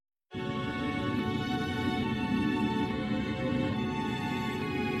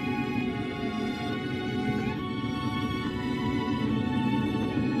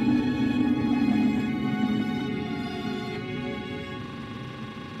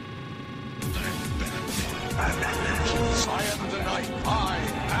I am the Night. I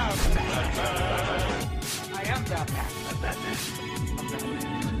am Batman. I am Batman. I'm Batman.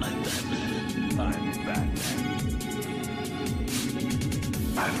 I'm Batman.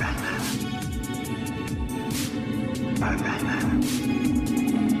 I'm Batman. I'm Batman.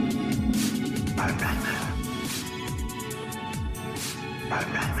 I'm Batman. I'm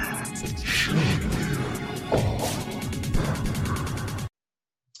Batman.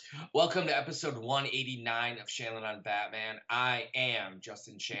 Welcome to episode 189 of Shanlin on Batman. I am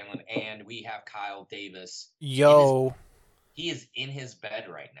Justin Shanlin, and we have Kyle Davis. Yo. He is in his bed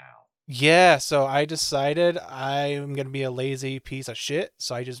right now. Yeah, so I decided I'm going to be a lazy piece of shit,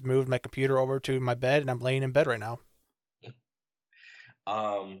 so I just moved my computer over to my bed, and I'm laying in bed right now.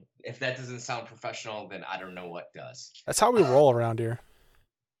 If that doesn't sound professional, then I don't know what does. That's how we roll around here.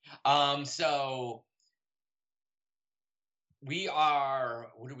 So we are,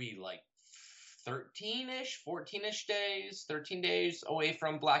 what are we, like 13-ish, 14-ish days, 13 days away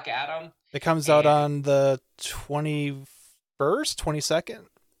from Black Adam. It comes out on the 21st, 22nd,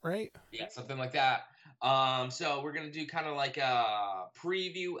 right? Yeah, something like that. So we're going to do kind of like a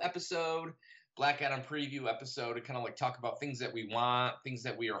preview episode, Black Adam preview episode, to kind of like talk about things that we want, things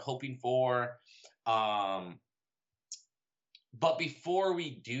that we are hoping for. But before we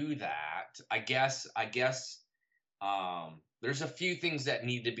do that, I guess there's a few things that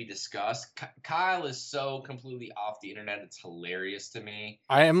need to be discussed. Kyle is so completely off the internet. It's hilarious to me.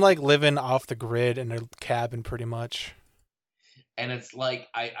 I am like living off the grid in a cabin pretty much. And it's like,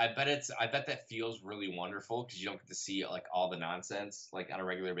 I bet that feels really wonderful because you don't get to see like all the nonsense like on a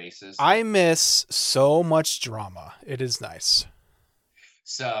regular basis. I miss so much drama. It is nice.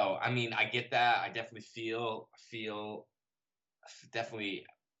 So, I mean, I get that. I definitely feel definitely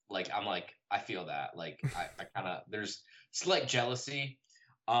like, I feel that. Like, I kind of, there's slight jealousy.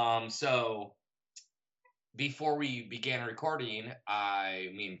 So before we began recording,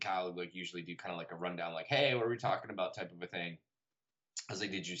 me and Kyle like usually do kind of like a rundown, like, hey, what are we talking about type of a thing. I was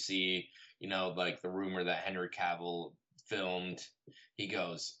like, did you see, like the rumor that Henry Cavill filmed? He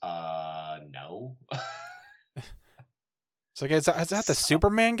goes, no. So, is that the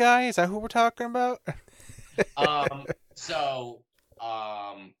Superman guy? Is that who we're talking about?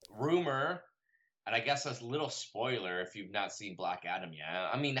 Rumor, and I guess a little spoiler if you've not seen Black Adam yet.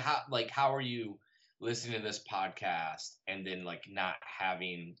 I mean, how are you listening to this podcast and then like not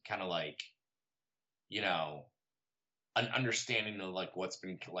having kind of like, an understanding of like what's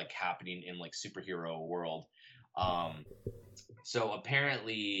been like happening in like superhero world. So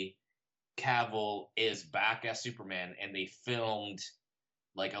apparently Cavill is back as Superman, and they filmed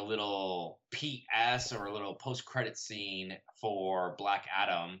like a little PS or a little post-credit scene for Black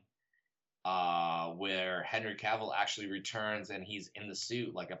Adam, where Henry Cavill actually returns and he's in the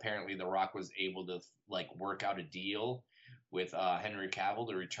suit. Like apparently The Rock was able to like work out a deal with Henry Cavill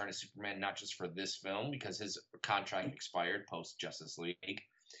to return as Superman, not just for this film because his contract expired post Justice League,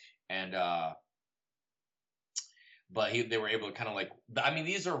 and but they were able to kind of like, I mean,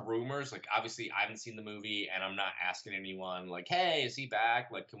 these are rumors. Like, obviously, I haven't seen the movie, and I'm not asking anyone like, "Hey, is he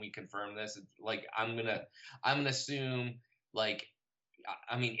back? Like, can we confirm this?" Like, I'm gonna assume, like,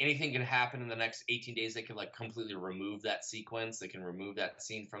 I mean, anything can happen in the next 18 days. They can like completely remove that sequence. They can remove that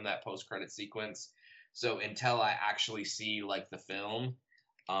scene from that post-credit sequence. So until I actually see like the film,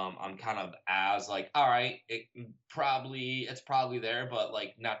 I'm kind of as like, all right, it's probably there, but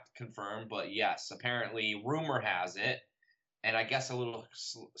like not confirmed. But yes, apparently rumor has it, and I guess a little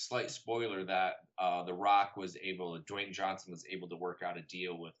slight spoiler that Dwayne Johnson was able to work out a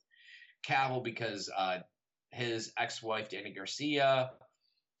deal with Cavill because his ex-wife Dani Garcia,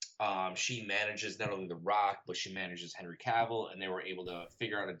 she manages not only The Rock, but she manages Henry Cavill, and they were able to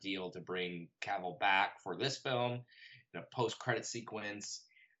figure out a deal to bring Cavill back for this film in a post-credit sequence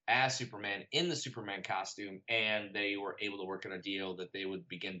as Superman in the Superman costume, and they were able to work on a deal that they would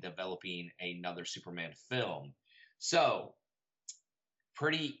begin developing another Superman film. So,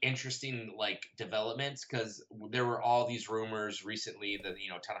 pretty interesting like developments because there were all these rumors recently that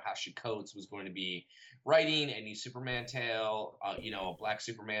Ta-Nehisi Coates was going to be writing a new Superman tale, a Black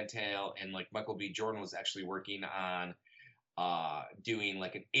Superman tale, and like Michael B. Jordan was actually working on doing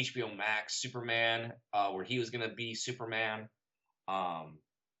like an HBO Max Superman where he was going to be Superman,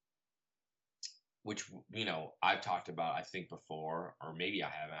 which I've talked about I think before, or maybe I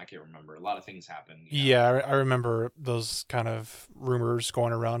haven't. I can't remember. A lot of things happened. Yeah, I remember those kind of rumors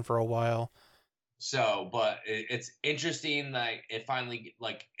going around for a while. So, but it's interesting that it finally,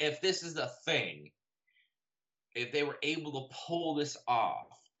 like, if this is a thing, if they were able to pull this off,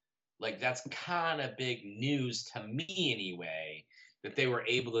 like, that's kind of big news to me anyway, that they were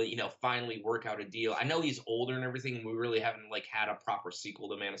able to, you know, finally work out a deal. I know he's older and everything, and we really haven't like had a proper sequel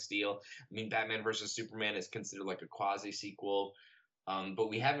to Man of Steel. I mean, Batman versus Superman is considered like a quasi sequel. But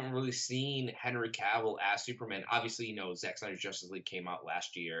we haven't really seen Henry Cavill as Superman. Obviously, you know, Zack Snyder's Justice League came out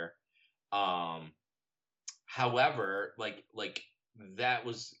last year. Um, However, like that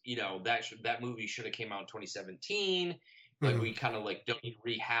was, you know, that movie should have came out in 2017. Like Mhm. we kind of like don't need to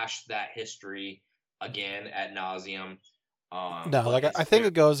rehash that history again at nauseum. No, But like it's I think very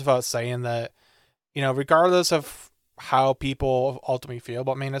it goes without saying that, you know, regardless of how people ultimately feel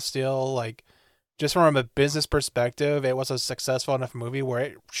about Man of Steel, like just from a business perspective, it was a successful enough movie where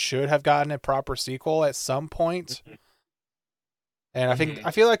it should have gotten a proper sequel at some point. And Mhm.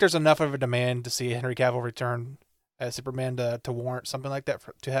 I feel like there's enough of a demand to see Henry Cavill return as Superman to warrant something like that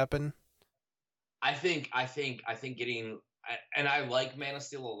to happen. I think getting and I like Man of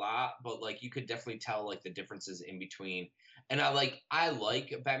Steel a lot, but like you could definitely tell like the differences in between. And I like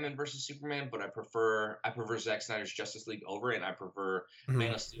Batman versus Superman, but I prefer Zack Snyder's Justice League over it, and I prefer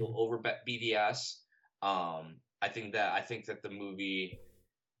Man Mhm. of Steel over BVS. I think that the movie,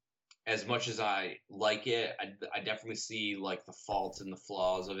 as much as I like it, I definitely see like the faults and the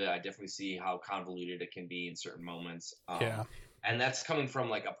flaws of it. I definitely see how convoluted it can be in certain moments. Yeah. And that's coming from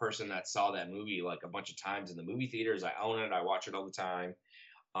like a person that saw that movie like a bunch of times in the movie theaters. I own it. I watch it all the time.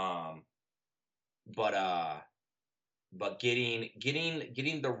 Um, but uh, but getting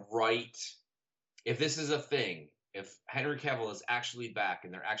the right. If this is a thing, if Henry Cavill is actually back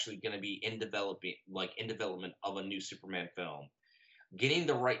and they're actually going to be in development of a new Superman film, getting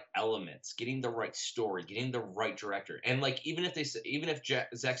the right elements, getting the right story, getting the right director, and like even if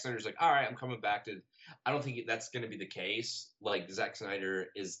Zack Snyder's like, all right, I'm coming back to, I don't think that's going to be the case. Like Zack Snyder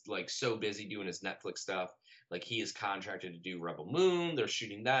is like so busy doing his Netflix stuff. Like he is contracted to do Rebel Moon. They're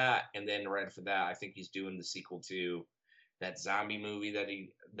shooting that, and then right after that, I think he's doing the sequel to that zombie movie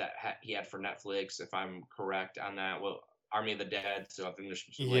he had for Netflix. If I'm correct on that, well, Army of the Dead. So I think there's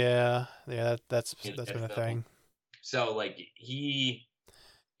like Yeah, Army of the that's been Dead a film. thing. So like he,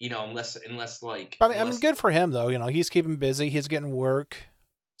 you know, I mean, unless good for him though. You know, he's keeping busy. He's getting work.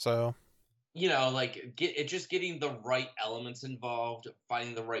 So you know, like just getting the right elements involved,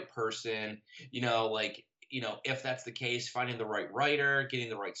 finding the right person, if that's the case, finding the right writer, getting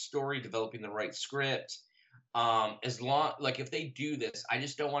the right story, developing the right script. As long like if they do this, I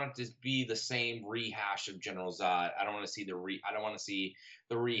just don't want it to be the same rehash of General Zod. I don't want to see I don't want to see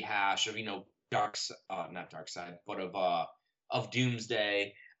the rehash of, not Dark Side, but of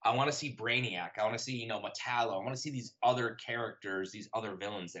Doomsday. I want to see Brainiac. I want to see, Metallo. I want to see these other characters, these other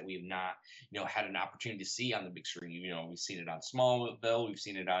villains that we have not, had an opportunity to see on the big screen. We've seen it on Smallville. We've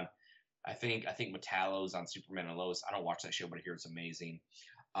seen it on, I think Metallo's on Superman and Lois. I don't watch that show, but I hear it's amazing.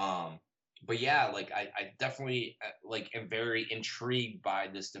 Um, but yeah, like I definitely like am very intrigued by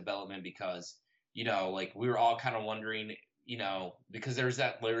this development because, like we were all kind of wondering, because there's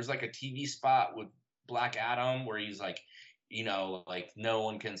like a TV spot with Black Adam where he's like, like no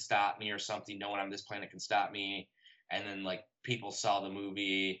one can stop me or something. No one on this planet can stop me. And then like people saw the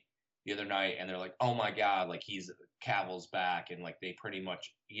movie the other night and they're like, oh my God, like Cavill's back. And like they pretty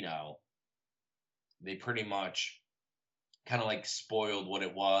much kind of like spoiled what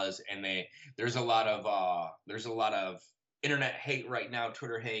it was. And there's a lot of internet hate right now,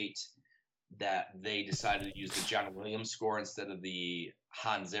 Twitter hate, that they decided to use the John Williams score instead of the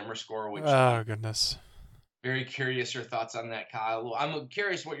Hans Zimmer score, which I'm oh goodness. very curious your thoughts on that, Kyle. Well, I'm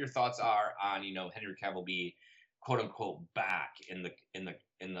curious what your thoughts are on, Henry Cavill be quote unquote back in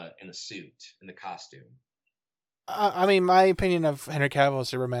the suit, in the costume. I mean, my opinion of Henry Cavill as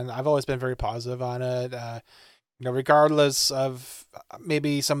Superman, I've always been very positive on it. You know, regardless of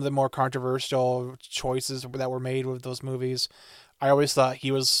maybe some of the more controversial choices that were made with those movies, I always thought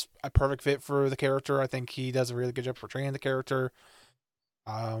he was a perfect fit for the character. I think he does a really good job portraying the character.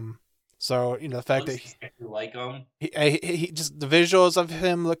 Um, so you know, the fact that Looks exactly like him. he just the visuals of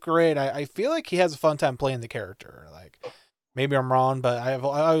him look great. I feel like he has a fun time playing the character. Like maybe I'm wrong, but I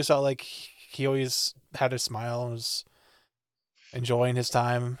always felt like he always had a smile and was enjoying his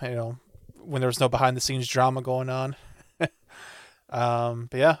time. You know, when there was no behind the scenes drama going on.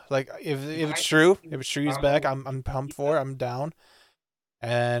 But yeah, like if it's true he's back, I'm pumped for it. I'm down.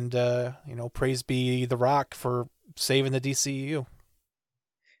 And you know, praise be The Rock for saving the DCU.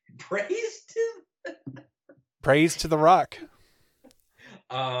 Praised him. Praise to The Rock.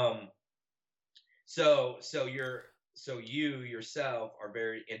 Um. So you yourself are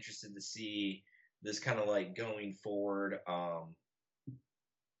very interested to see this kind of like going forward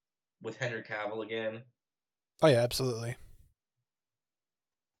with Henry Cavill again. Oh yeah, absolutely.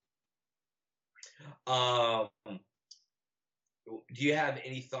 Um, do you have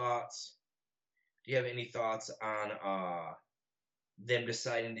any thoughts? Do you have any thoughts on them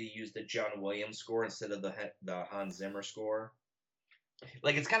deciding to use the John Williams score instead of the Hans Zimmer score?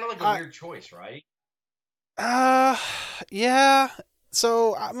 Like, it's kind of like a weird choice, right? Uh, yeah.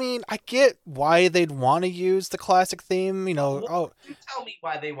 So I mean, I get why they'd want to use the classic theme. You know, Well, you tell me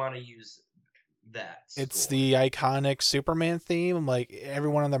why they want to use that. it's score. the iconic Superman theme. Like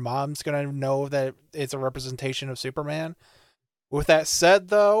everyone and their mom's gonna know that it's a representation of Superman. With that said,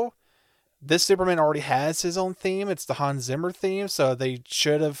 though, this Superman already has his own theme. It's the Hans Zimmer theme, so they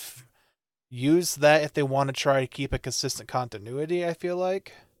should have used that if they want to try to keep a consistent continuity. I feel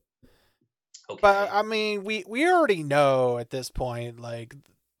like. Okay. But I mean, we already know at this point, like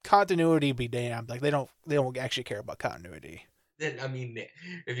continuity be damned. Like they don't actually care about continuity. Then I mean,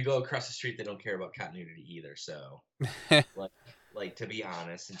 if you go across the street, they don't care about continuity either. So, like to be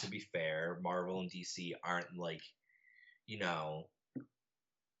honest and to be fair, Marvel and DC aren't like, you know.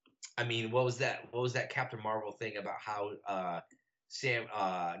 I mean, what was that Captain Marvel thing about how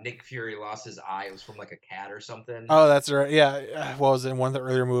Nick Fury lost his eye? It was from like a cat or something. Oh, that's right. Yeah, what was it in one of the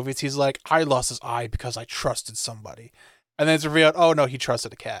earlier movies? He's like, I lost his eye because I trusted somebody, and then it's revealed, oh no, he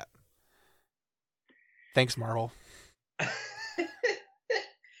trusted a cat. Thanks, Marvel.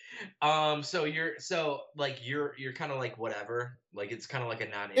 So you're kind of like whatever. Like it's kind of like a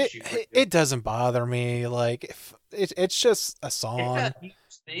non-issue. It doesn't bother me. Like if it's just a song. It's a huge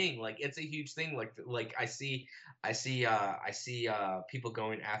thing. Like it's a huge thing. Like I see people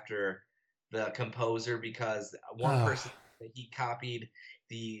going after the composer because one person he copied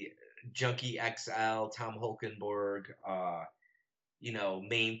the Junkie XL Tom Holkenborg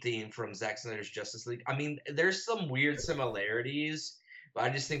main theme from Zack Snyder's Justice League. I mean, there's some weird similarities, but I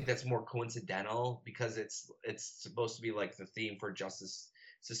just think that's more coincidental because it's supposed to be like the theme for Justice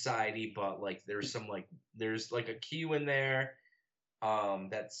Society, but like there's like a cue in there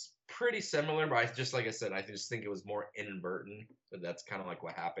that's pretty similar, but like I said, I just think it was more inadvertent, but that's kind of like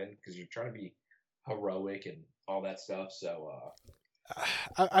what happened because you're trying to be heroic and all that stuff. So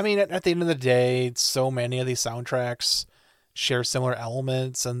I mean, at the end of the day, so many of these soundtracks share similar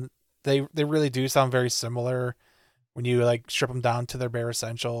elements, and they really do sound very similar when you like strip them down to their bare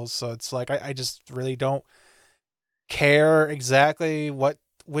essentials. So it's like I just really don't care exactly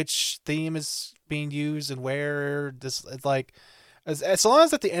which theme is being used and where. This it's like as long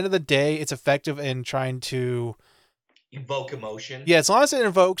as at the end of the day it's effective in trying to evoke emotion. Yeah, as long as it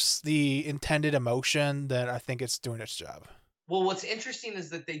invokes the intended emotion, then I think it's doing its job. Well, what's interesting is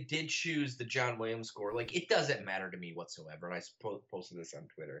that they did choose the John Williams score. Like, it doesn't matter to me whatsoever. And I posted this on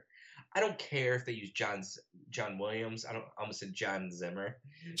Twitter. I don't care if they use John Williams. I almost said John Zimmer.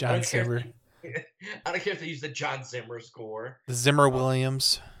 John Zimmer. I don't care if they use the John Zimmer score. The Zimmer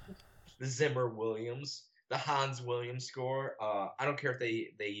Williams. The Zimmer Williams. The Hans Williams score. I don't care if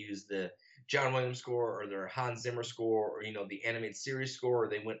they use the John Williams score or their Hans Zimmer score or, the animated series score, or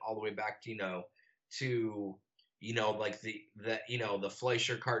they went all the way back to like the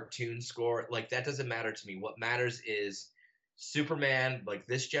Fleischer cartoon score. Like, that doesn't matter to me. What matters is Superman, like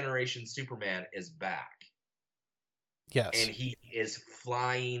this generation Superman is back. Yes. And he is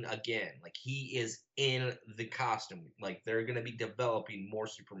flying again. Like, he is in the costume. Like, they're going to be developing more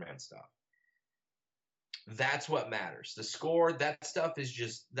Superman stuff. That's what matters. The score, that stuff is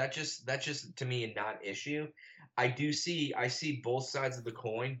just to me a non-issue. I see both sides of the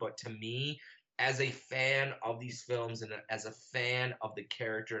coin, but to me, as a fan of these films and as a fan of the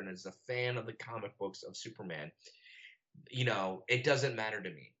character and as a fan of the comic books of Superman, it doesn't matter to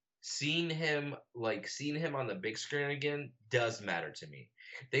me. Seeing him on the big screen again does matter to me.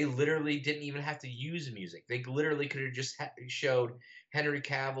 They literally didn't even have to use music. They literally could have just showed Henry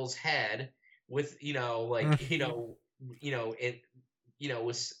Cavill's head with with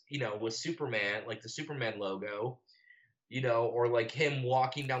Superman, like the Superman logo. Or like him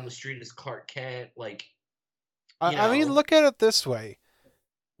walking down the street as Clark Kent, like. I mean, look at it this way: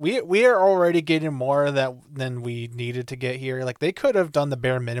 we are already getting more of that than we needed to get here. Like, they could have done the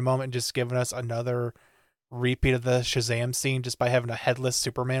bare minimum and just given us another repeat of the Shazam scene just by having a headless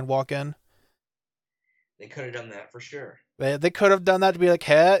Superman walk in. They could have done that for sure. They could have done that to be like,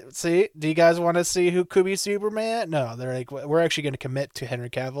 hey, see, do you guys want to see who could be Superman? No, they're like, we're actually going to commit to Henry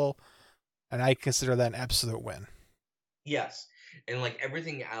Cavill, and I consider that an absolute win. Yes, and like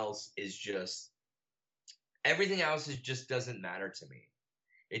everything else just doesn't matter to me.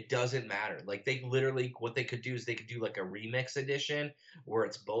 It doesn't matter. Like, they literally, what they could do is they could do like a remix edition where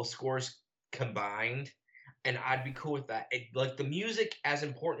it's both scores combined, and I'd be cool with that. Like, the music, as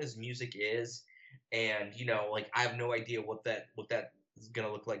important as music is, and like I have no idea what that is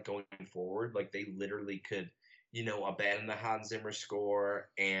gonna look like going forward. Like, they literally could abandon the Hans Zimmer score,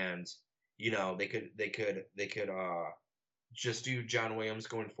 and they could just do John Williams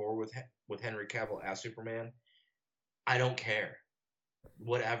going forward with Henry Cavill as Superman. I don't care.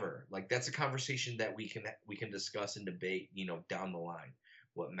 Whatever. Like, that's a conversation that we can discuss and debate, down the line.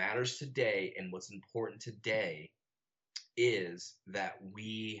 What matters today and what's important today is that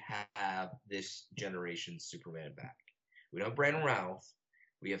we have this generation's Superman back. We don't have Brandon Routh.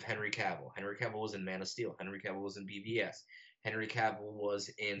 We have Henry Cavill. Henry Cavill was in Man of Steel. Henry Cavill was in BVS. Henry Cavill was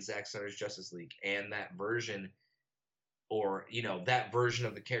in Zack Snyder's Justice League. And that version, that version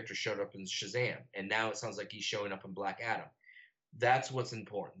of the character showed up in Shazam. And now it sounds like he's showing up in Black Adam. That's what's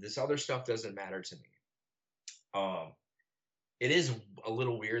important. This other stuff doesn't matter to me. It is a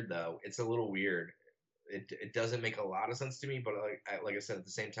little weird, though. It's a little weird. It doesn't make a lot of sense to me, but like I said, at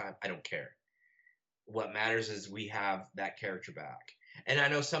the same time, I don't care. What matters is we have that character back. And I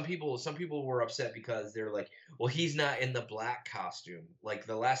know some people were upset because they're like, well, he's not in the black costume. Like,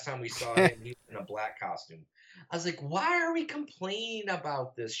 the last time we saw him, he was in a black costume. I was like, why are we complaining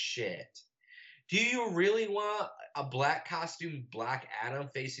about this shit? Do you really want a black costume Black Adam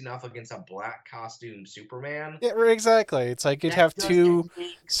facing off against a black costume Superman? Yeah, exactly. It's like you'd have two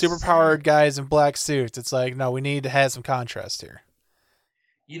superpowered guys in black suits. It's like, no, we need to have some contrast here.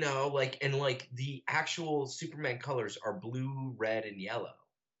 The actual Superman colors are blue, red, and yellow.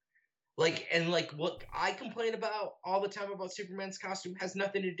 What I complain about all the time about Superman's costume has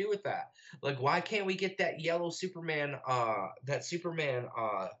nothing to do with that. Like, why can't we get that yellow Superman,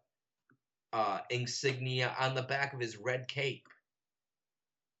 insignia on the back of his red cape?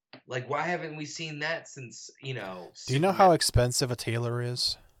 Like, why haven't we seen that since, Do you know how expensive a tailor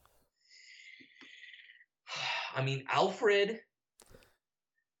is? I mean, Alfred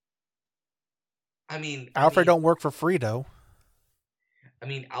don't work for free, though. I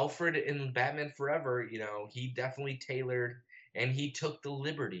mean, Alfred in Batman Forever, he definitely tailored, and he took the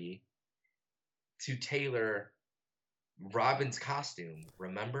liberty to tailor Robin's costume,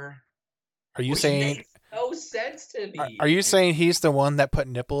 remember? Are you saying makes no sense to me? Are you saying he's the one that put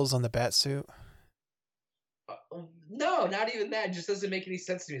nipples on the bat suit? No, not even that. It just doesn't make any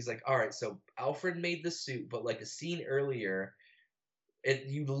sense to me. It's like, all right, so Alfred made the suit, but like a scene earlier,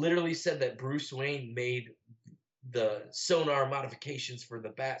 you literally said that Bruce Wayne made the sonar modifications for the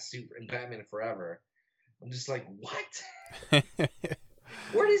bat suit in Batman Forever. I'm just like, what?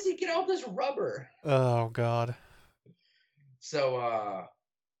 Where does he get all this rubber? Oh, God. So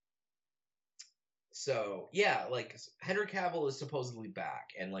yeah, like, Henry Cavill is supposedly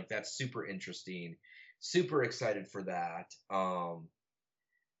back, and like, that's super interesting. Super excited for that.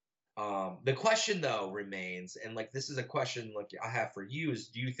 The question though remains, and like, this is a question like I have for you, is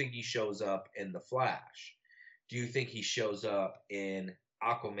do you think he shows up in The Flash? Do you think he shows up in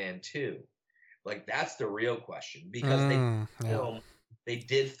Aquaman 2? Like, that's the real question, because they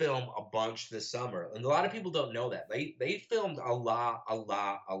did film a bunch this summer, and a lot of people don't know that. They filmed a lot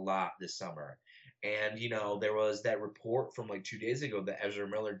this summer. And, there was that report from like 2 days ago that Ezra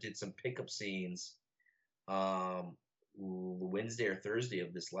Miller did some pickup scenes Wednesday or Thursday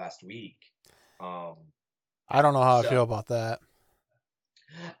of this last week. I don't know how I feel about that.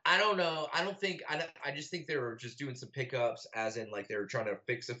 I don't know. I just think they were just doing some pickups, as in like they were trying to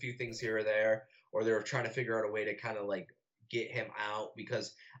fix a few things here or there, or they were trying to figure out a way to kind of like get him out,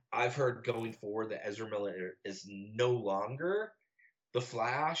 because I've heard going forward that Ezra Miller is no longer the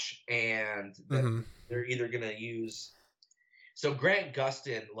Flash, and that they're either going to use... So Grant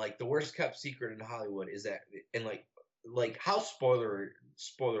Gustin, like, the worst kept secret in Hollywood is that, and like how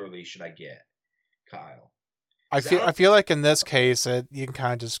spoilerly should I get, Kyle? I feel like in this case, you can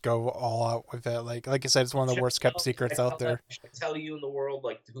kind of just go all out with it. Like I said, it's one of the worst kept secrets out there. Should I tell you in the world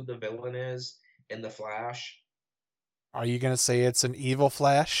like who the villain is in The Flash? Are you gonna say it's an evil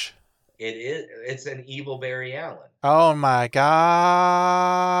Flash? It is. It's an evil Barry Allen. Oh my God!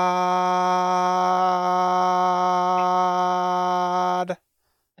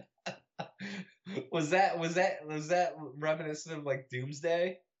 Was that reminiscent of like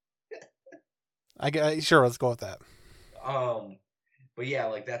Doomsday? Sure, let's go with that. But yeah,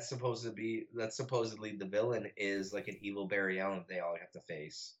 like that's supposedly the villain is like an evil Barry Allen that they all have to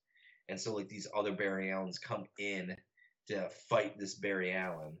face, and so like these other Barry Allens come in to fight this Barry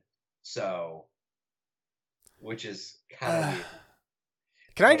Allen. So, which is kind of weird.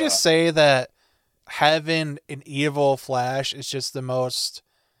 Can I just say that having an evil Flash is just the most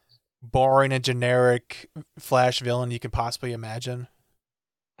boring and generic Flash villain you could possibly imagine?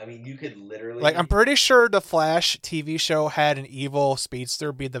 I mean, you could literally... Like, I'm pretty sure the Flash TV show had an evil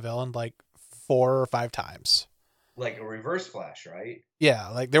speedster be the villain like 4 or 5 times. like a Reverse Flash, right? Yeah,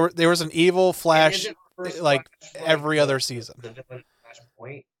 like there was an evil Flash Isn't Reverse like Flash, every the- other season. The villain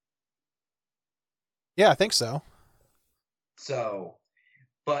Flashpoint. Yeah, I think so. So,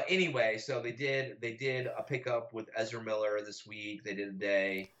 but anyway, so they did a pickup with Ezra Miller this week. They did a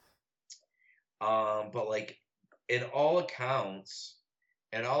day. But like in all accounts,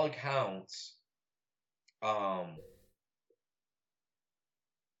 um,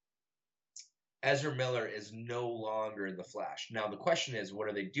 Ezra Miller is no longer the Flash. Now the question is, what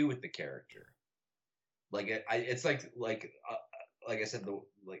do they do with the character? Like it's like I said,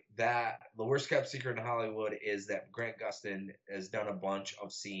 the worst kept secret in Hollywood is that Grant Gustin has done a bunch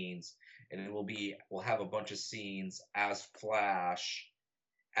of scenes, and we'll have a bunch of scenes as Flash,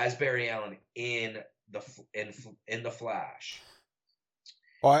 as Barry Allen in the Flash.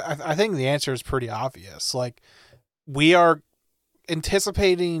 Well, I think the answer is pretty obvious. Like, we are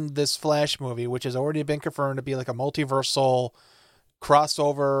anticipating this Flash movie, which has already been confirmed to be like a multiversal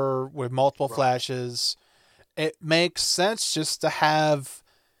crossover with multiple Right. Flashes. It makes sense just to have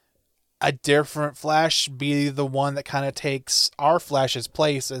a different Flash be the one that kind of takes our Flash's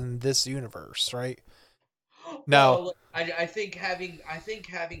place in this universe, right? Now, Well, I think having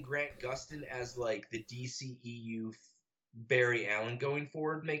Grant Gustin as like the DCEU Barry Allen going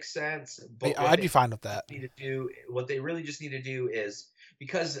forward makes sense. But I'd be fine with that. what they really just need to do is,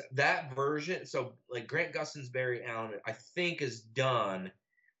 because that version, so like Grant Gustin's Barry Allen, I think is done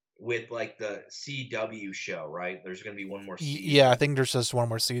with like the CW show, right? There's going to be one more season. Yeah, I think there's just one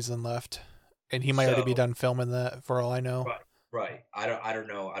more season left, and he might already be So- done filming that for all I know. Right. I don't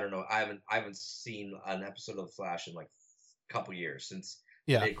know. I haven't seen an episode of The Flash in like a couple years since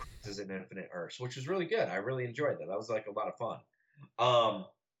Yeah. they Crisis in Infinite Earths, which was really good. I really enjoyed that. That was like a lot of fun.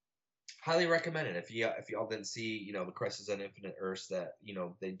 Highly recommend it. If y'all didn't see, the Crisis on Infinite Earths that,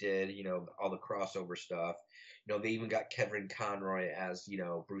 they did, all the crossover stuff. They even got Kevin Conroy as,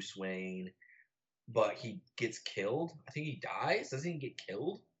 Bruce Wayne, but he gets killed. I think he dies. Doesn't he get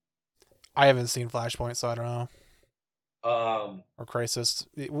killed? I haven't seen Flashpoint, so I don't know. Or Crisis,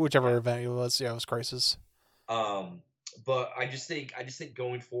 whichever event it was. Yeah, it was Crisis. But I just think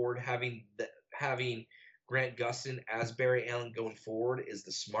going forward, having Grant Gustin as Barry Allen going forward is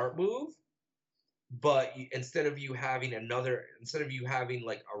the smart move. But instead of you having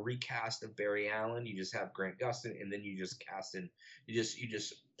like a recast of Barry Allen, you just have Grant Gustin, and then you just you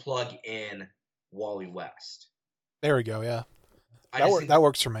just plug in Wally West. There we go. Yeah, I just think that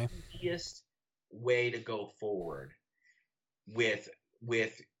works for me. the easiest way to go forward with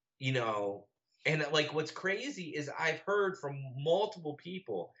and like what's crazy is I've heard from multiple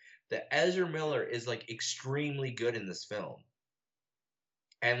people that Ezra Miller is like extremely good in this film.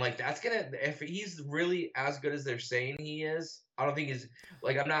 And like that's gonna, if he's really as good as they're saying he is, I don't think he's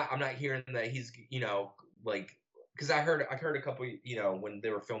like, I'm not hearing that he's like, because I heard a couple when they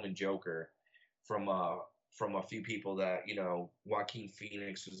were filming Joker from a few people that Joaquin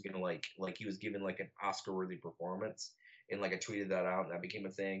Phoenix was gonna like he was given like an Oscar worthy performance, and like I tweeted that out and that became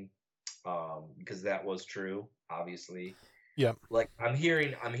a thing, because that was true, obviously. Yep. Like I'm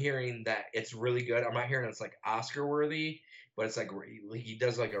hearing that it's really good. I'm not hearing it's like Oscar worthy, but it's like he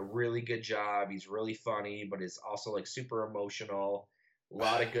does like a really good job. He's really funny, but it's also like super emotional. A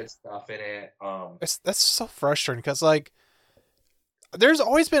lot of good stuff in it. That's so frustrating because like there's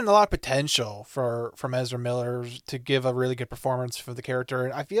always been a lot of potential from Ezra Miller to give a really good performance for the character,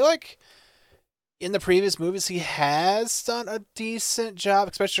 and I feel like in the previous movies he has done a decent job,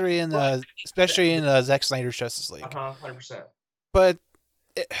 especially in Zack Snyder's Justice League. 100%. But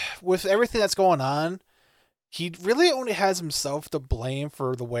with everything that's going on, he really only has himself to blame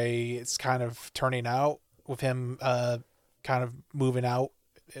for the way it's kind of turning out with him kind of moving out,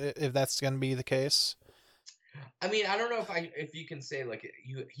 if that's going to be the case. I mean, I don't know if you can say like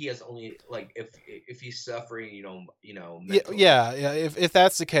he has only like if he's suffering, mental. Yeah. If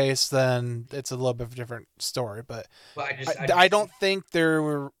that's the case, then it's a little bit of a different story. But I don't think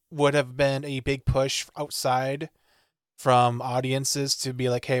there would have been a big push outside from audiences to be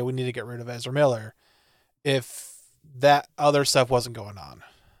like, hey, we need to get rid of Ezra Miller if that other stuff wasn't going on.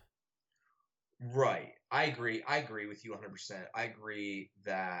 Right. I agree with you 100%. I agree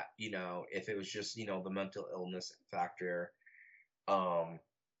that, if it was just, the mental illness factor, that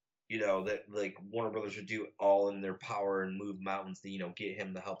like Warner Brothers would do all in their power and move mountains to, get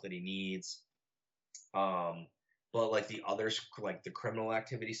him the help that he needs. But like the others, like the criminal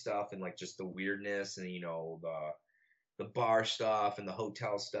activity stuff and like just the weirdness and, the bar stuff and the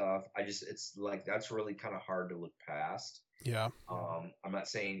hotel stuff, it's like, that's really kind of hard to look past. Yeah. I'm not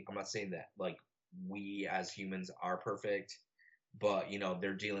saying that like we as humans are perfect, but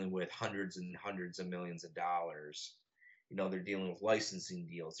they're dealing with hundreds and hundreds of millions of dollars. They're dealing with licensing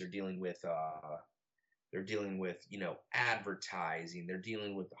deals. They're dealing with advertising. They're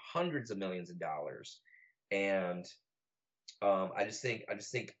dealing with hundreds of millions of dollars, and I just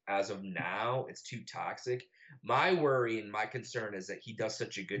think as of now it's too toxic. My worry and my concern is that he does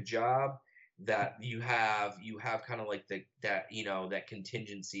such a good job that you have kind of like that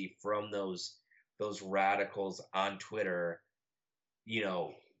contingency from those radicals on Twitter, you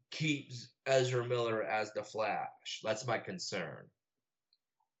know, keeps Ezra Miller as the Flash. That's my concern.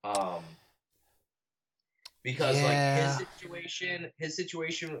 Um, because like his Yeah, situation, his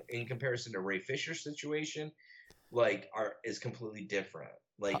situation in comparison to Ray Fisher's situation, like are is completely different.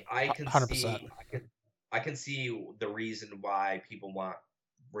 Like I can 100%. see, I can see the reason why people want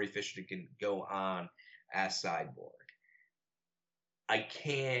Ray Fisher to go on as Cyborg. I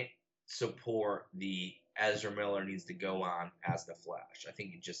can't support the Ezra Miller needs to go on as the Flash. I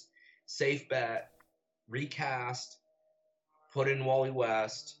think you just safe bet, recast, put in Wally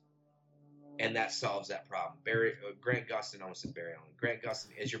West, and that solves that problem. Grant Gustin, I almost said Barry Allen. Grant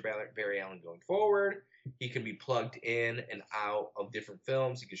Gustin is your Barry Allen going forward. He can be plugged in and out of different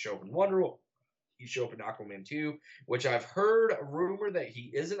films. He can show up in Wonder Woman. He show up in Aquaman 2, which I've heard a rumor that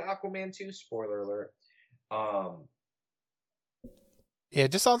he is in Aquaman 2. Spoiler alert. Um, Yeah,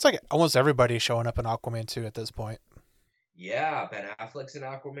 it just sounds like almost everybody's showing up in Aquaman 2 at this point. yeah, Ben Affleck's in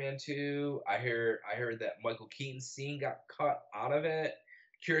Aquaman 2. I heard that Michael Keaton's scene got cut out of it.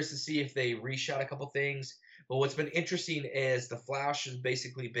 Curious to see if they reshot a couple things. But what's been interesting is the Flash has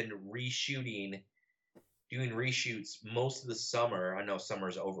basically been doing reshoots most of the summer. I know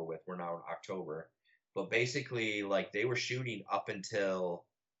summer's over with. We're now in October. But basically, like they were shooting up until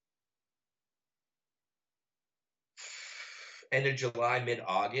end of July, mid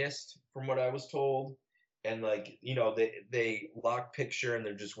August, from what I was told. And like, they lock picture and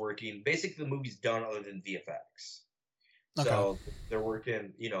they're just working. Basically, the movie's done other than VFX. Okay. So they're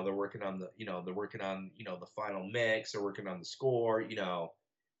working on the final mix. They're working on the score.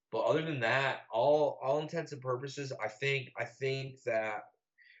 But other than that, all intents and purposes, I think that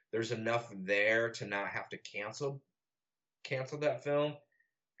there's enough there to not have to cancel that film.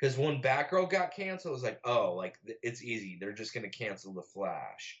 Because when Batgirl got canceled, it was like, oh, like it's easy. They're just gonna cancel the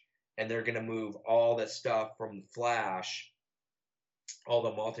Flash, and they're gonna move all that stuff from the Flash, all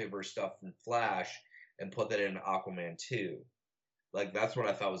the multiverse stuff from Flash, and put that in Aquaman 2. Like that's what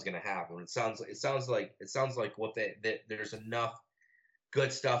I thought was gonna happen. It sounds like what that there's enough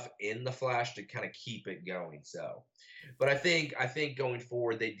good stuff in the Flash to kind of keep it going. So, but I think going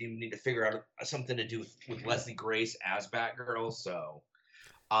forward they do need to figure out something to do with Leslie Grace as Batgirl. So,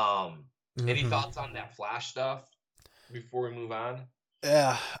 um, any Hmm. thoughts on that Flash stuff before we move on?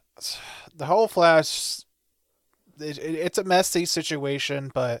 Yeah, the whole Flash, it's a messy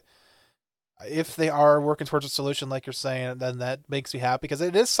situation, but if they are working towards a solution, like you're saying, then that makes me happy because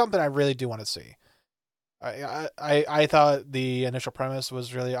it is something I really do want to see. I thought the initial premise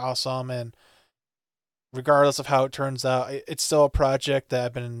was really awesome, and regardless of how it turns out, it's still a project that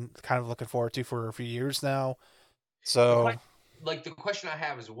I've been kind of looking forward to for a few years now. The So question, like the question I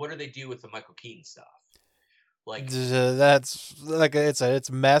have is, what do they do with the Michael Keaton stuff? Like, that's like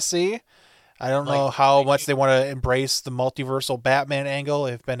it's messy. I don't like know do how they much do they want to embrace the multiversal Batman angle.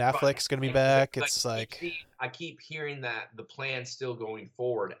 If Ben right? Affleck's gonna be Because back, like it's like I keep hearing that the plan still going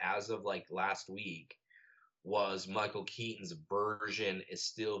forward as of like last week was Michael Keaton's version is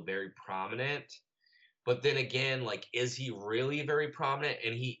still very prominent. But then again, like, is he really very prominent?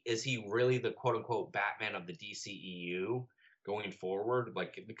 And is he really the quote unquote Batman of the DCEU going forward?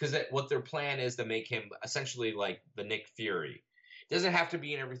 Like, because what their plan is to make him essentially like the Nick Fury. Doesn't have to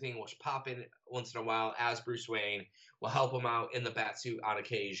be in everything. Will pop in once in a while as Bruce Wayne. Will help him out in the Batsuit on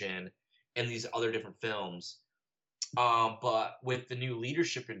occasion, and these other different films. But with the new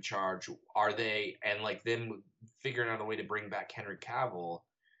leadership in charge, are they and like them figuring out a way to bring back Henry Cavill?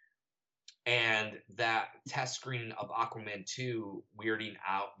 And that test screening of Aquaman 2 weirding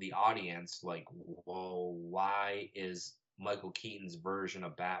out the audience, like, whoa, why is Michael Keaton's version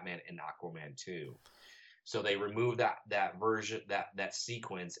of Batman in Aquaman 2? So they removed that version, that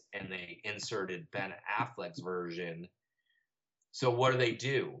sequence, and they inserted Ben Affleck's version. So what do they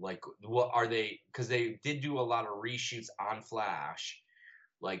do? Like, what are they? Because they did do a lot of reshoots on Flash.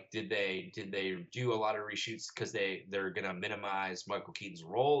 Like, did they do a lot of reshoots because they're gonna minimize Michael Keaton's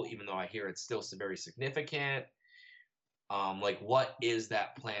role, even though I hear it's still very significant. Like, what is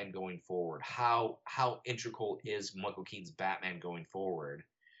that plan going forward? How integral is Michael Keaton's Batman going forward?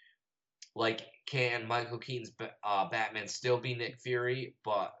 Like, can Michael Keaton's Batman still be Nick Fury,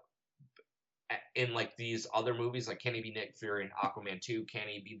 but in like these other movies, like can he be Nick Fury in Aquaman 2? Can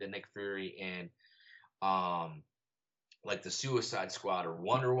he be the Nick Fury in like the Suicide Squad or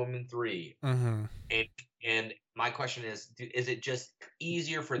Wonder Woman 3? Mm-hmm. And my question is it just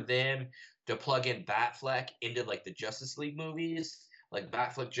easier for them to plug in Batfleck into like the Justice League movies? Like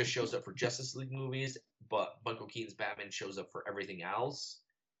Batfleck just shows up for Justice League movies, but Michael Keaton's Batman shows up for everything else.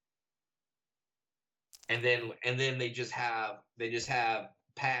 And then they just have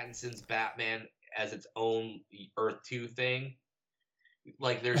Pattinson's Batman as its own Earth 2 thing.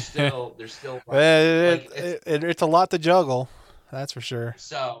 Like there's still It's a lot to juggle, that's for sure.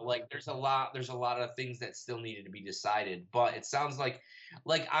 So like there's a lot of things that still needed to be decided, but it sounds like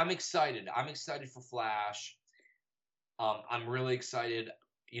I'm excited for Flash. I'm really excited,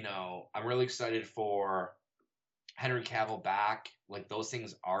 I'm really excited for Henry Cavill back. Like those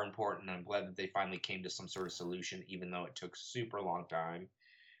things are important, and I'm glad that they finally came to some sort of solution, even though it took super long time.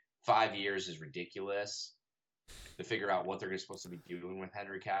 5 years is ridiculous to figure out what they're supposed to be doing with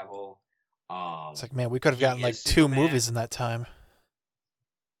Henry Cavill. It's like, man, we could have gotten like 2 movies in that time.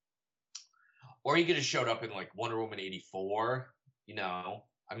 Or he could have showed up in like Wonder Woman 84, I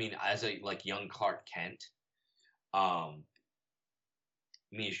mean, as a like young Clark Kent.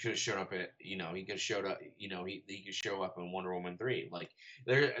 He should have showed up at, he could have showed up, he could show up in Wonder Woman 3. Like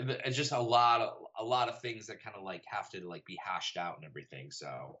it's just a lot of things that kind of like have to like be hashed out and everything.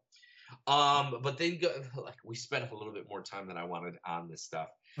 So, but then like we spent a little bit more time than I wanted on this stuff,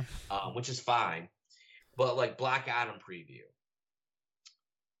 which is fine. But like Black Adam preview,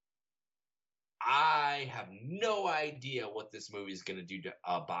 I have no idea what this movie is going to do to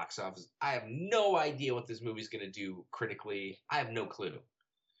box office. I have no idea what this movie is going to do critically. I have no clue.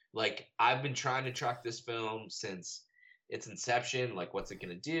 Like, I've been trying to track this film since its inception. Like, what's it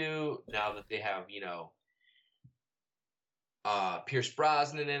going to do now that they have, Pierce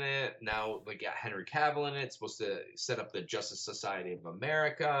Brosnan in it. Now they got Henry Cavill in it. It's supposed to set up the Justice Society of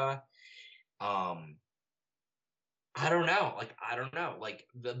America. I don't know. Like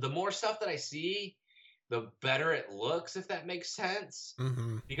the more stuff that I see, the better it looks, if that makes sense.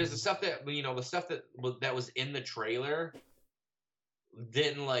 Mm-hmm. Because the stuff that that was in the trailer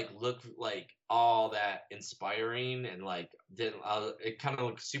didn't like look like all that inspiring, and like didn't it kind of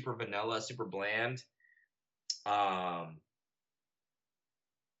looked super vanilla, super bland.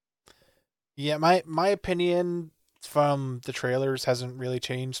 Yeah, my opinion from the trailers hasn't really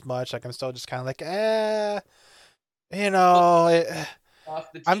changed much. Like I'm still just kind of like,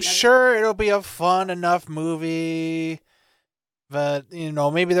 I'm sure it'll be a fun enough movie, but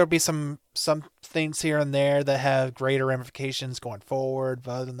maybe there'll be some things here and there that have greater ramifications going forward.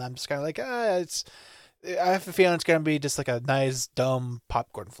 But other than that, I'm just kind of like, I have a feeling it's gonna be just like a nice dumb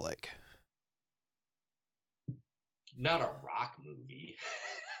popcorn flick. Not a Rock movie.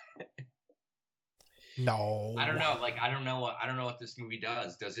 No. I don't know. Like I don't know what this movie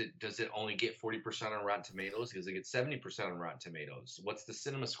does. Does it only get 40% on Rotten Tomatoes? Does it get 70% on Rotten Tomatoes? What's the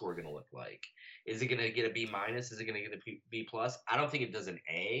cinema score going to look like? Is it going to get a B-? Is it going to get a B+? I don't think it does an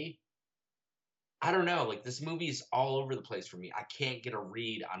A. I don't know. Like this movie is all over the place for me. I can't get a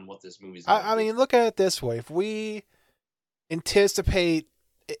read on what this movie's going to I mean, look at it this way. If we anticipate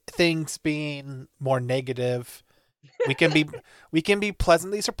things being more negative, we can be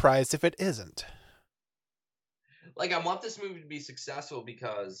pleasantly surprised if it isn't. Like, I want this movie to be successful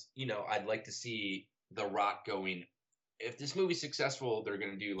because, I'd like to see The Rock going. If this movie's successful, they're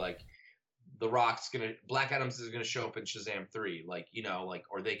going to do, like, Black Adams is going to show up in Shazam 3. Like, like,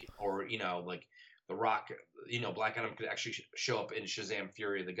 The Rock, Black Adam could actually show up in Shazam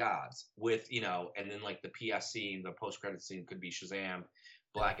Fury of the Gods with, and then, like, the PS scene, the post-credit scene could be Shazam,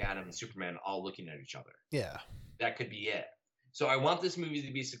 Black Adam, and Superman all looking at each other. Yeah. That could be it. So I want this movie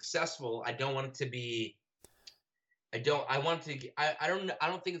to be successful. I don't want it to be... I don't think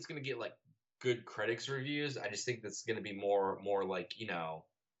it's gonna get like good critics reviews. I just think that's gonna be more like I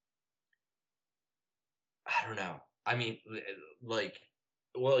don't know. I mean, like,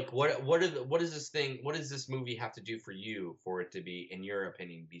 well, like what does this movie have to do for you for it to be, in your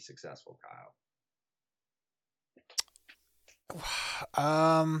opinion, be successful,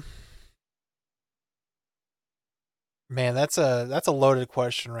 Kyle? Man, that's a loaded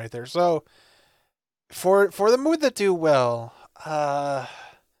question right there. So. For the movie to do well, I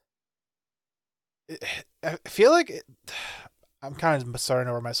feel like I'm kind of starting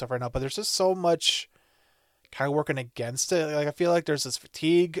over myself right now, but there's just so much kind of working against it. Like I feel like there's this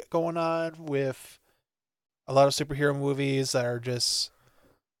fatigue going on with a lot of superhero movies that are just,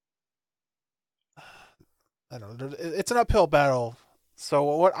 I don't know, it's an uphill battle. So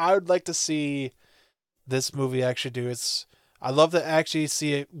what I would like to see this movie actually do is, I'd love to actually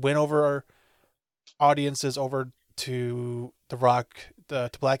see it win over audiences over to The Rock, to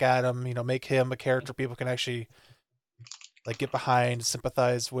Black Adam. You know, make him a character people can actually like get behind,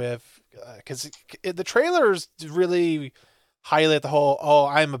 sympathize with, because the trailers really highlight the whole "oh,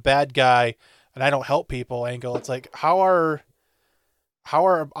 I'm a bad guy and I don't help people" angle. It's like how are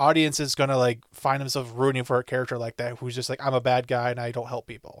audiences gonna like find themselves rooting for a character like that who's just like, I'm a bad guy and I don't help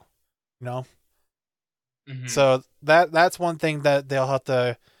people, you know? Mhm. So that's one thing that they'll have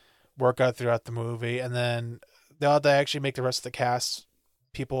to work out throughout the movie, and then they'll have to actually make the rest of the cast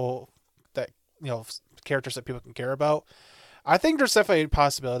people that, you know, characters that people can care about. I think there's definitely a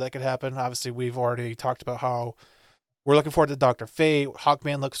possibility that could happen. Obviously, we've already talked about how we're looking forward to Dr. Fate.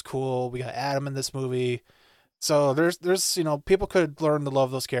 Hawkman looks cool. We got Adam in this movie. So there's you know, people could learn to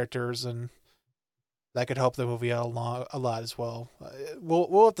love those characters, and that could help the movie out a lot as well.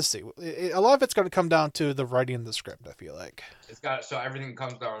 We'll have to see. A lot of it's going to come down to the writing of the script, I feel like. It's got so everything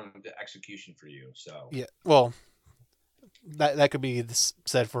comes down to execution for you. So Yeah, well, that could be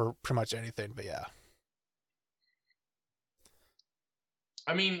said for pretty much anything, but yeah.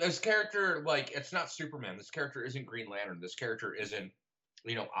 I mean, this character, like, it's not Superman. This character isn't Green Lantern. This character isn't,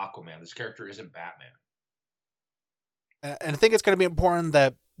 you know, Aquaman. This character isn't Batman. And I think it's going to be important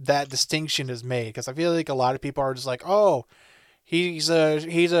that that distinction is made, because I feel like a lot of people are just like, oh, he's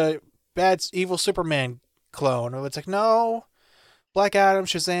a bad evil Superman clone. And it's like, no, Black Adam,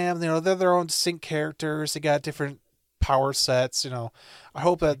 Shazam, you know, they're their own distinct characters. They got different power sets. You know, I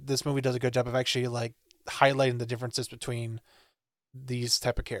hope that this movie does a good job of actually like highlighting the differences between these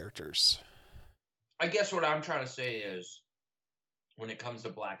type of characters. I guess what I'm trying to say is, when it comes to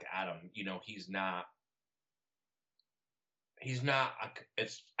Black Adam, you know, he's not.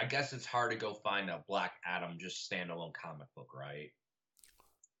 It's. I guess it's hard to go find a Black Adam just standalone comic book, right?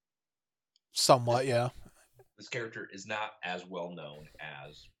 Somewhat, yeah. This character is not as well known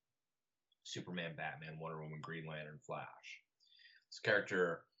as Superman, Batman, Wonder Woman, Green Lantern, Flash. This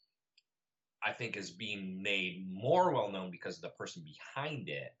character, I think, is being made more well known because of the person behind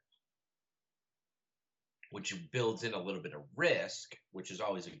it, which builds in a little bit of risk, which is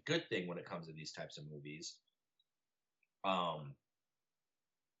always a good thing when it comes to these types of movies. I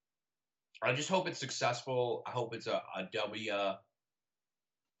just hope it's successful. I hope it's a W. I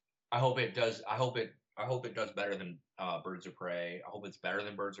hope it does. I hope it does better than Birds of Prey. I hope it's better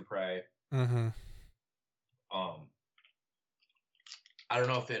than Birds of Prey. Mm-hmm. I don't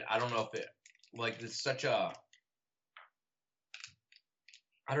know if it. Like, it's such a.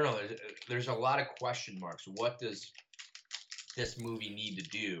 I don't know. There's a lot of question marks. What does this movie need to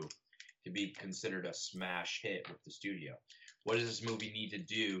do to be considered a smash hit with the studio? What does this movie need to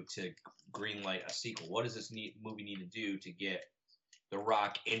do to greenlight a sequel? What does this movie need to do to get The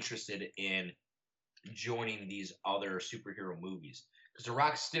Rock interested in joining these other superhero movies? Because The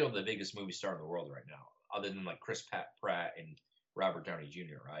Rock's still the biggest movie star in the world right now, other than like Chris Pratt and Robert Downey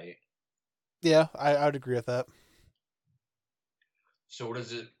Jr., right? Yeah, I would agree with that. So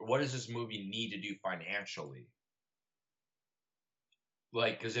what does this movie need to do financially?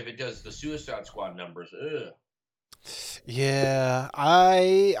 Like, because if it does the Suicide Squad numbers, ugh. Yeah,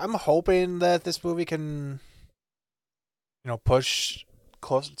 I'm hoping that this movie can, you know, push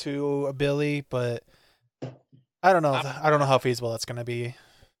closer to a Billy, but I don't know. I don't know how feasible that's going to be.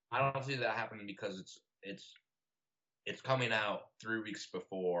 I don't see that happening because it's coming out 3 weeks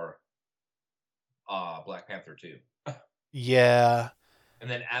before Black Panther 2. Yeah. And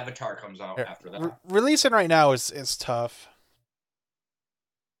then Avatar comes out after that. Releasing right now is tough.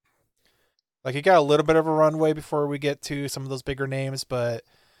 Like, you got a little bit of a runway before we get to some of those bigger names, but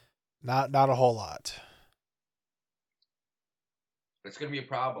not a whole lot. It's gonna be a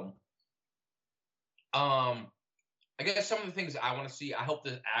problem. I guess some of the things I want to see. I hope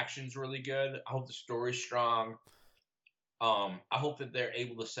the action's really good. I hope the story's strong. I hope that they're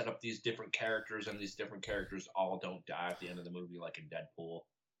able to set up these different characters, and these different characters all don't die at the end of the movie, like in Deadpool.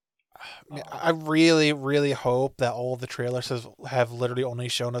 I really, really hope that all the trailers have literally only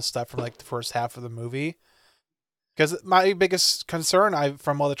shown us stuff from like the first half of the movie. Because my biggest concern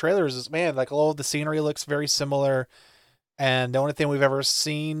from all the trailers is, man, like all of the scenery looks very similar, and the only thing we've ever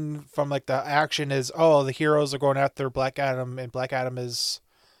seen from like the action is, oh, the heroes are going after Black Adam, and Black Adam is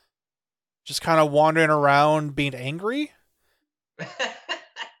just kind of wandering around being angry,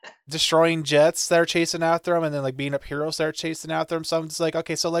 destroying jets that are chasing after him, and then like beating up heroes that are chasing after him. So I'm just like,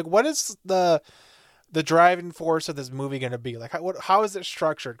 okay, so like, what is the driving force of this movie going to be? Like, how is it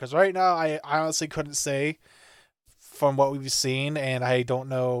structured? Because right now, I honestly couldn't say from what we've seen, and I don't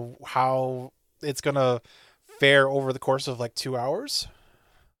know how it's going to fare over the course of like 2 hours.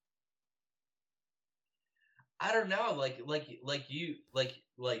 I don't know, like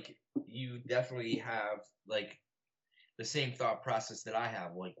you definitely have like the same thought process that I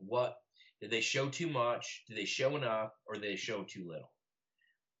have. Like, what did they show too much? Did they show enough, or did they show too little?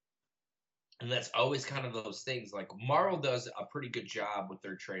 And that's always kind of those things. Like Marvel does a pretty good job with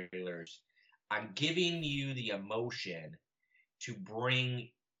their trailers. I'm giving you the emotion to bring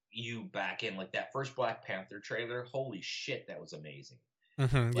you back in. Like that first Black Panther trailer, holy shit, that was amazing.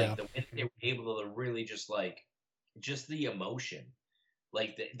 Mm-hmm, Like yeah. the way they were able to really just the emotion.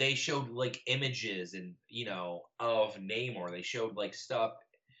 Like they showed like images and of Namor. They showed like stuff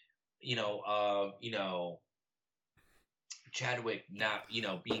of Chadwick not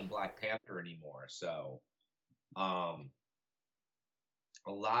being Black Panther anymore. So um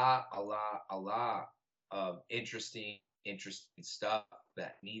a lot of interesting stuff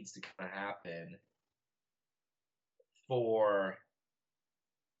that needs to kind of happen for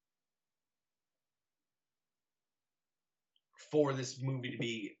this movie to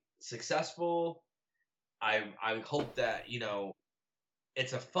be successful. I hope that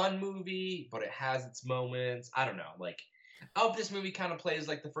it's a fun movie, but it has its moments. I don't know. Like, I hope this movie kind of plays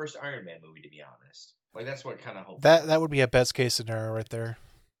like the first Iron Man movie, to be honest. Like, that's what kind of hope. That would be a best case scenario right there.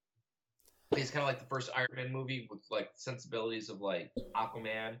 It's kind of like the first Iron Man movie with like sensibilities of like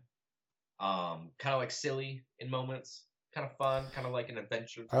Aquaman. Kind of like silly in moments, kind of fun, kind of like an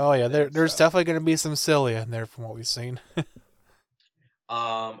adventure. Oh yeah, there's definitely going to be some silly in there from what we've seen.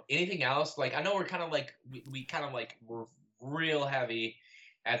 Anything else? Like, I know we're kind of like we kind of like we're real heavy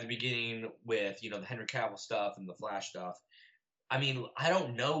at the beginning with the Henry Cavill stuff and the Flash stuff. I mean, I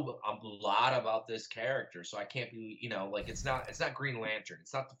don't know a lot about this character, so I can't be like it's not Green Lantern,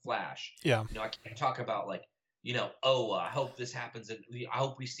 it's not the Flash. Yeah. I can't talk about like Oa. I hope this happens, and I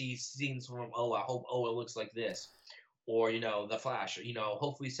hope we see scenes from Oa. I hope Oa looks like this, or the Flash.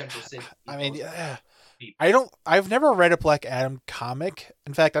 Hopefully Central City. I mean, yeah. I've never read a Black Adam comic.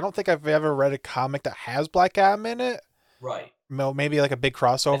 In fact, I don't think I've ever read a comic that has Black Adam in it. Right. Maybe like a big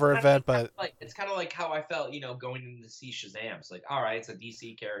crossover event, but it's kind of like how I felt, going in to see Shazam. It's like, all right, it's a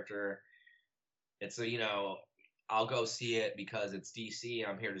DC character. It's I'll go see it because it's DC.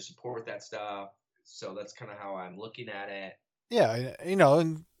 I'm here to support that stuff. So that's kind of how I'm looking at it. Yeah,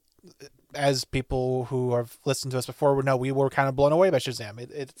 and as people who have listened to us before would know, we were kind of blown away by Shazam.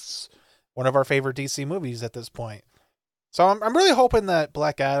 It's one of our favorite DC movies at this point. So I'm really hoping that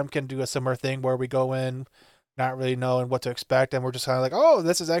Black Adam can do a similar thing where we go in not really knowing what to expect, and we're just kind of like, oh,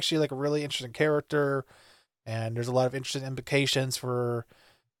 this is actually like a really interesting character, and there's a lot of interesting implications for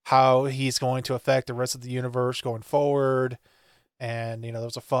how he's going to affect the rest of the universe going forward. And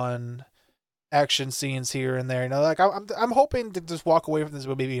there's a fun action scenes here and there. Like I'm hoping to just walk away from this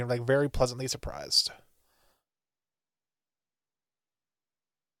movie being like very pleasantly surprised.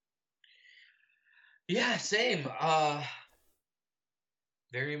 Yeah, same.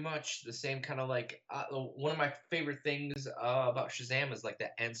 Very much the same kind of like one of my favorite things about Shazam is like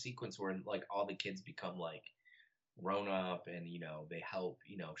that end sequence where like all the kids become like grown up and they help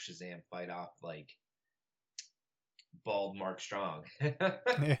Shazam fight off like bald Mark Strong.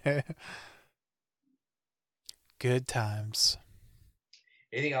 Good times.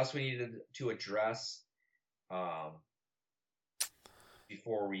 Anything else we needed to address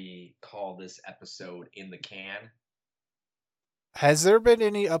before we call this episode in the can? Has there been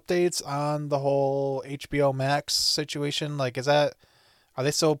any updates on the whole HBO Max situation? Like, are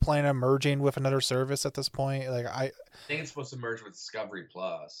they still planning on merging with another service at this point? Like, I think it's supposed to merge with Discovery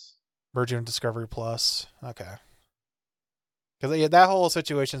Plus. Merging with Discovery Plus. Okay. Because that whole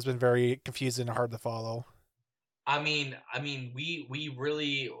situation has been very confusing and hard to follow. I mean, we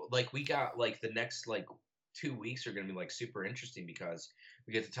really like we got like the next like 2 weeks are gonna be like super interesting because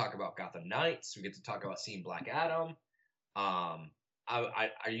we get to talk about Gotham Knights. We get to talk about seeing Black Adam. Are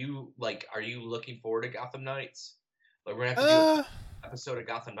you looking forward to Gotham Knights? Like we're gonna have to do an episode of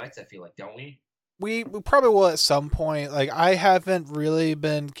Gotham Knights. I feel like, don't we? We probably will at some point. Like I haven't really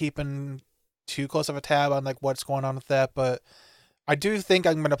been keeping too close of a tab on like what's going on with that, but I do think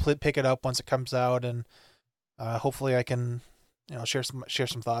I'm gonna pick it up once it comes out, and hopefully I can share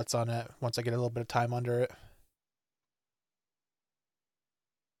some thoughts on it once I get a little bit of time under it.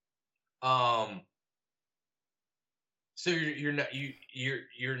 So you're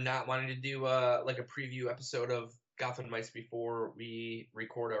not wanting to do like a preview episode of Gotham Knights before we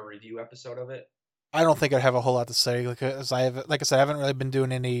record a review episode of it? I don't think I'd have a whole lot to say because I haven't really been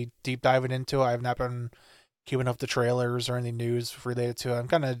doing any deep diving into it. I've not been keeping up the trailers or any news related to it.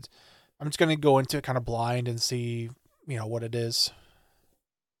 I'm just gonna go into it kind of blind and see what it is.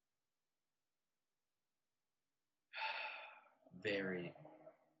 Very,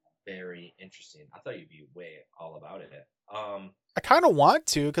 very interesting. I thought you'd be way all about it. I kind of want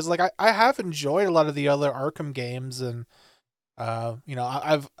to, because like I have enjoyed a lot of the other Arkham games, and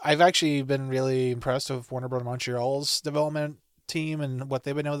I've actually been really impressed with Warner Bros. Montreal's development team and what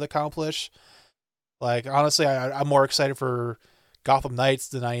they've been able to accomplish. Like honestly, I'm more excited for Gotham Knights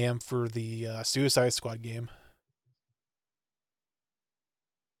than I am for the Suicide Squad game.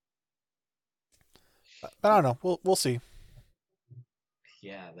 But I don't know. We'll see.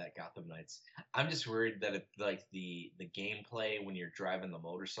 Yeah, that Gotham Knights. I'm just worried that if like the gameplay when you're driving the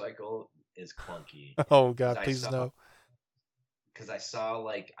motorcycle is clunky. Oh God, I please saw- no. Because I saw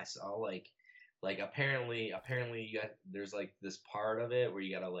like apparently you got there's like this part of it where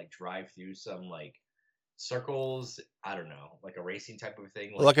you gotta like drive through some like circles. I don't know, like a racing type of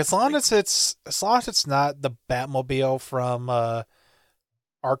thing. Look, as long as it's not the Batmobile from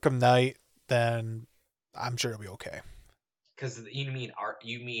Arkham Knight, then I'm sure it'll be okay. because you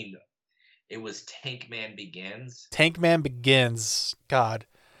mean it was Tank Man Begins. Tank Man Begins. God.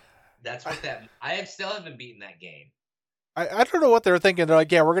 That's what that. I still haven't beaten that game. I don't know what they were thinking. They're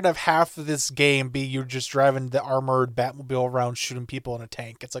like, yeah, we're gonna have half of this game be you just driving the armored Batmobile around shooting people in a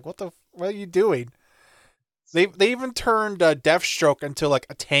tank. It's like, what are you doing? They even turned Deathstroke into like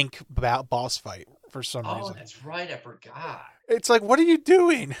a tank boss fight for some Oh, reason. that's right. I forgot. It's like, what are you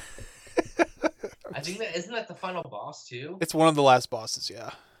doing? I think that isn't that the final boss too. It's one of the last bosses,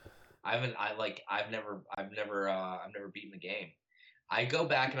 yeah. I've never beaten the game. I go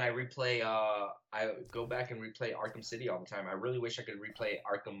back and I replay Arkham City all the time. I really wish I could replay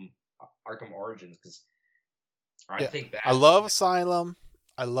Arkham Origins because I Yeah. think that I love Asylum.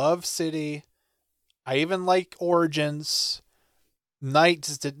 I love City. I even like Origins. Night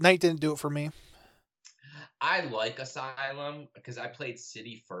didn't do it for me. I like Asylum because I played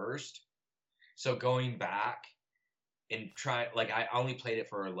City first. So going back and try like I only played it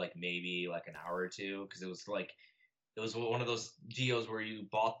for like maybe like an hour or two because it was one of those deals where you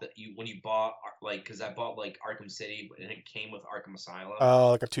bought because I bought like Arkham City and it came with Arkham Asylum. Oh,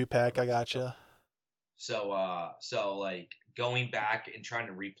 like a 2-pack. I gotcha. So like going back and trying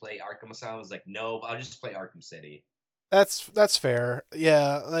to replay Arkham Asylum was like, no, I'll just play Arkham City. That's fair.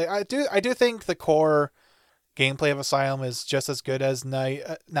 Yeah, like I do think the core gameplay of Asylum is just as good as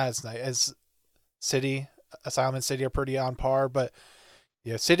as City. Asylum and City are pretty on par, but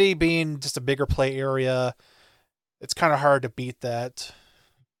yeah, City being just a bigger play area, it's kind of hard to beat that.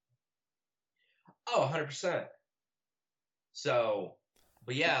 Oh, 100%. So,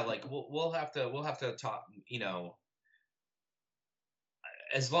 but yeah, like we'll have to talk,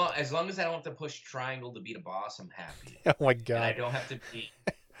 as long as I don't have to push triangle to beat a boss, I'm happy. Oh my And God. I don't have to be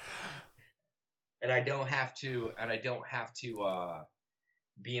and I don't have to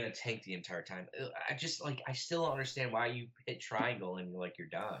be in a tank the entire time. I still don't understand why you hit triangle and like you're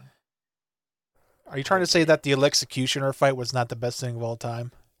done. Are you trying to say that the Executioner fight was not the best thing of all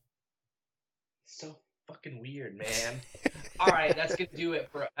time? So fucking weird, man. All right, that's gonna do it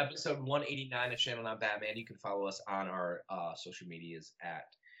for episode 189 of Shannon on Batman. You can follow us on our social medias at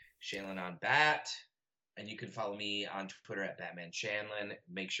Shannon on Bat, and you can follow me on Twitter at Batman Shanlin.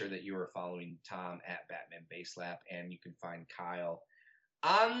 Make sure that you are following Tom at Batman Baselap, and you can find Kyle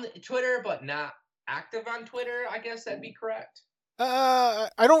on Twitter, but not active on Twitter. I guess that'd be correct. I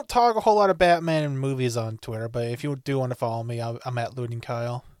don't talk a whole lot of Batman and movies on Twitter, but if you do want to follow me, I'm at Looting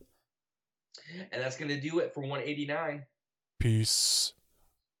Kyle. And that's gonna do it for 189. Peace.